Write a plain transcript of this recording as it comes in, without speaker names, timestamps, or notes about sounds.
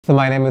So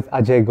my name is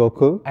Ajay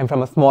Gokul. I'm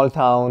from a small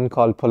town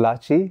called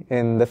Pollachi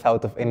in the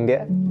south of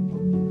India.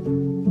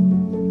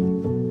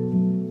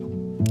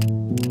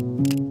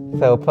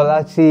 So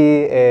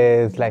Pollachi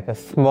is like a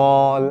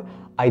small,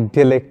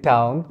 idyllic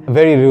town, a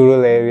very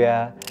rural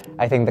area.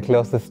 I think the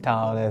closest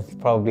town is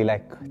probably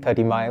like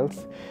 30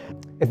 miles.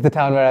 It's the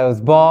town where I was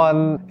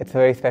born. It's a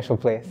very special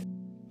place.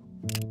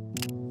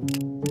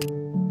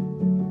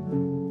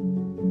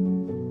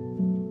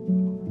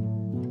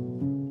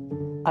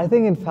 I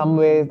think in some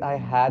ways I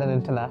had an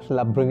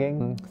international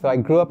upbringing. So I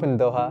grew up in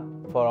Doha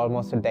for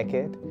almost a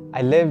decade.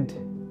 I lived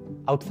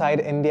outside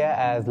India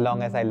as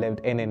long as I lived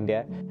in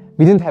India.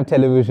 We didn't have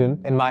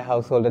television, in my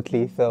household at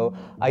least, so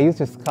I used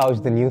to scourge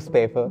the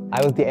newspaper.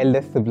 I was the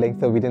eldest sibling,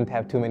 so we didn't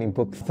have too many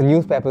books. The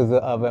newspapers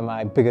were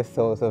my biggest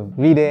source of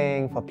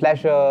reading, for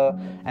pleasure,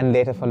 and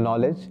later for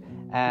knowledge.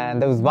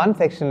 And there was one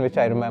section which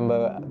I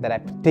remember that I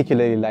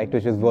particularly liked,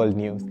 which was world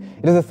news.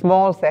 It was a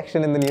small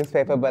section in the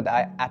newspaper, but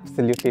I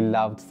absolutely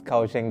loved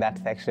scourging that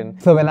section.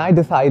 So when I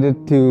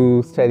decided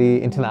to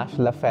study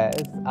international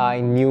affairs, I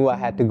knew I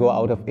had to go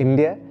out of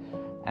India.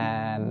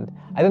 And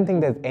I don't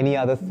think there's any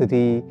other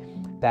city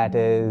that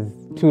is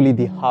truly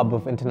the hub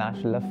of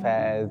international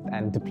affairs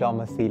and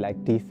diplomacy like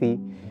DC.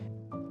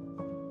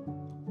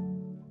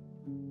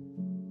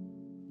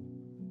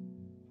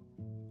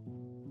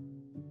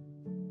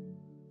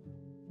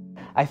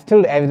 I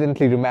still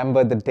evidently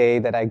remember the day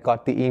that I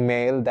got the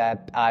email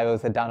that I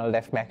was a Donald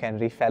F.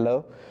 McHenry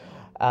Fellow.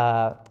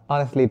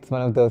 Honestly, it's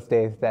one of those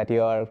days that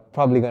you're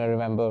probably going to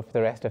remember for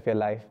the rest of your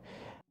life.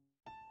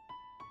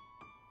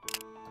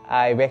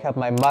 I wake up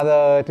my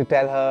mother to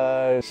tell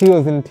her. She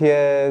was in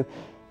tears.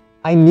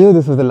 I knew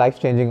this was a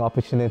life-changing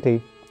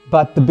opportunity.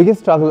 But the biggest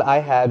struggle I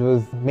had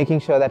was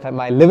making sure that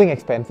my living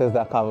expenses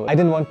are covered. I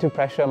didn't want to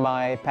pressure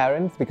my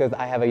parents because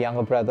I have a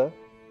younger brother.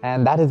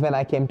 And that is when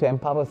I came to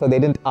MPOWER, so they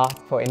didn't ask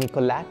for any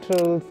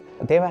collaterals.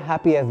 They were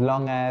happy as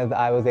long as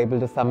I was able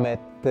to submit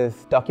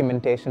this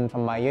documentation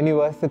from my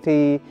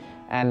university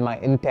and my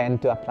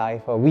intent to apply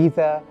for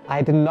visa.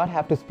 I did not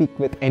have to speak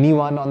with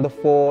anyone on the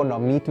phone or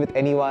meet with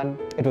anyone.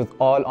 It was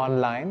all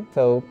online,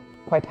 so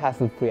quite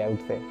hassle-free, I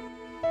would say.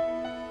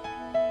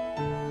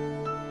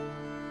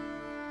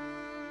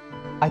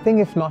 I think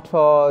if not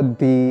for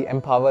the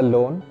MPOWER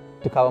loan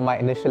to cover my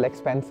initial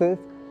expenses,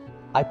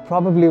 I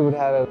probably would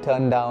have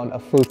turned down a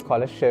full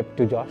scholarship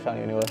to Georgetown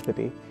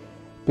University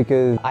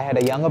because I had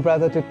a younger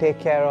brother to take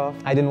care of.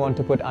 I didn't want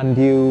to put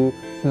undue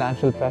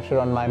financial pressure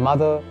on my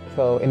mother.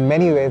 So in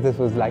many ways, this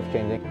was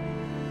life-changing.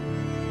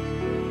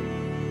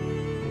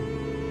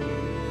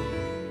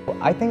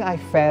 I think I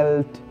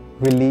felt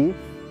relief,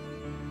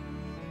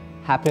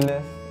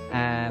 happiness,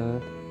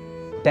 and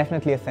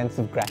definitely a sense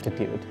of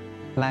gratitude.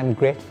 And I'm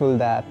grateful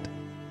that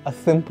a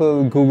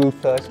simple Google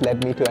search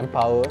led me to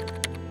MPOWER.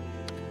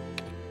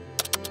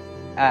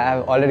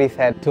 I've already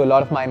said to a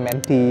lot of my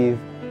mentees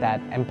that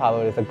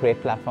MPOWER is a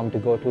great platform to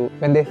go to.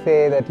 When they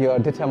say that you're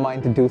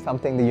determined to do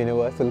something, the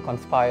universe will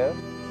conspire.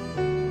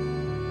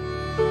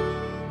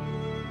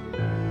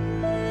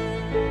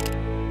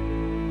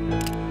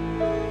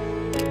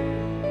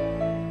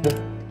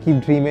 Just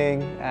keep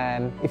dreaming,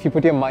 and if you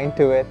put your mind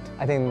to it,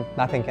 I think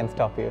nothing can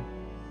stop you.